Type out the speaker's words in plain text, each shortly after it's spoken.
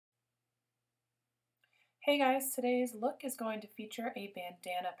Hey guys, today's look is going to feature a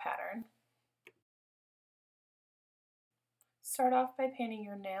bandana pattern. Start off by painting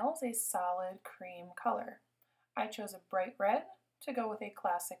your nails a solid cream color. I chose a bright red to go with a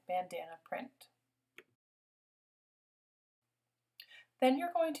classic bandana print. Then you're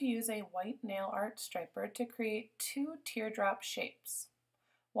going to use a white nail art striper to create two teardrop shapes.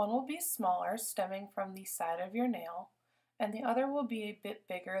 One will be smaller, stemming from the side of your nail, and the other will be a bit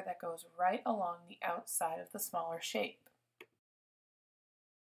bigger that goes right along the outside of the smaller shape.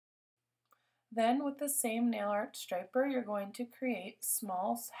 Then with the same nail art striper, you're going to create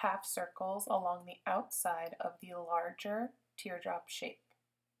small half circles along the outside of the larger teardrop shape.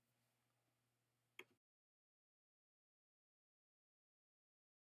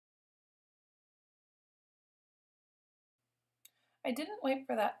 I didn't wait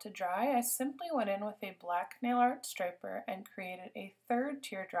for that to dry, I simply went in with a black nail art striper and created a third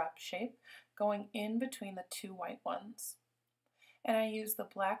teardrop shape going in between the two white ones. And I used the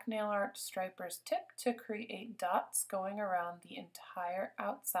black nail art striper's tip to create dots going around the entire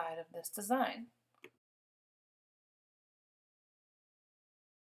outside of this design.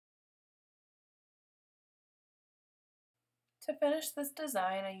 To finish this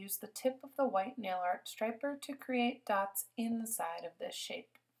design, I used the tip of the white nail art striper to create dots inside of this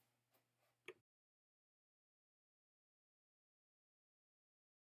shape.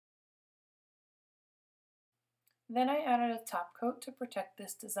 Then I added a top coat to protect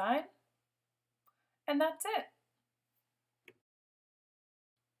this design, and that's it.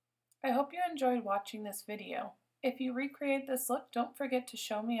 I hope you enjoyed watching this video. If you recreate this look, don't forget to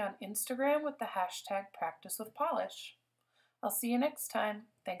show me on Instagram with the hashtag #PracticeWithPolish. I'll see you next time.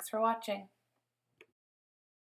 Thanks for watching.